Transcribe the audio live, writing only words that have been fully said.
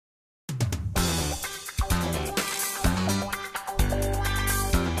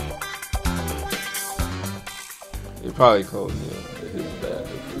Probably cold. Yeah. It's bad.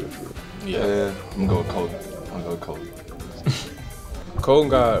 Yeah. I'm gonna go with Colton. Colton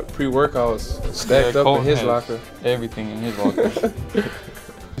got pre-workouts stacked up in his locker. Everything in his locker.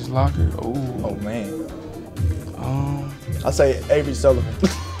 His locker. Oh man. I say Avery Sullivan.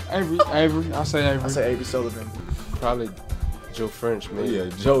 Avery. I say Avery. I say Avery Sullivan. Probably Joe French, maybe. Yeah,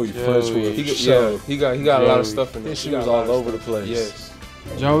 Joey French was he got a lot of stuff in there. His shoes all over the place. Yes.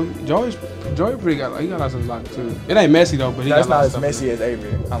 Joey pretty got he got lots in his locker too. It ain't messy though, but he That's got not lots as of messy as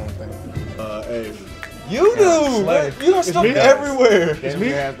Avery. I don't think. Avery. You do! Man. You got stuff everywhere.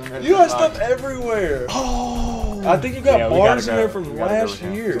 You got stuff everywhere. Oh! I think you got bars in there from last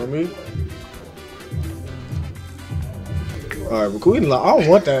year. For me? Alright, but I don't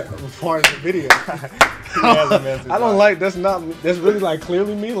want that part of the video. I don't like that's really like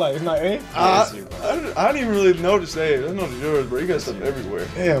clearly me, like it's not A. I didn't even really notice that. I know it's yours, bro. You got stuff everywhere.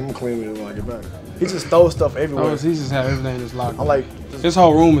 Yeah, I'm gonna clean it when I get back. He just stole stuff everywhere. He just had everything in his locker. I'm like, his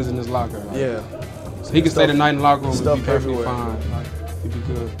whole room is in his locker. Like, yeah. So he can stay the night in the locker room and be perfectly everywhere. fine. Like, he'd be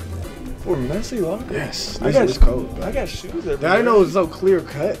good. For messy locker? Yes. I got cold. I got shoes everywhere. I didn't know it was so clear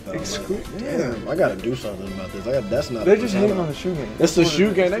cut. Though. Damn, I gotta do something about this. That's not. They just hating on the shoe game. It's the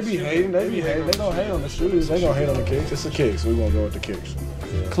shoe game. They be hating. They don't hate on the shoes. They gonna hate on the kicks. It's the kicks. We're gonna go with the kicks.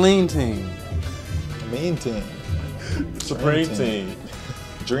 Yeah. Clean team. Mean team. Supreme team.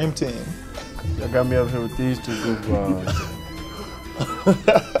 Dream team. Y'all got me up here with these two goofballs.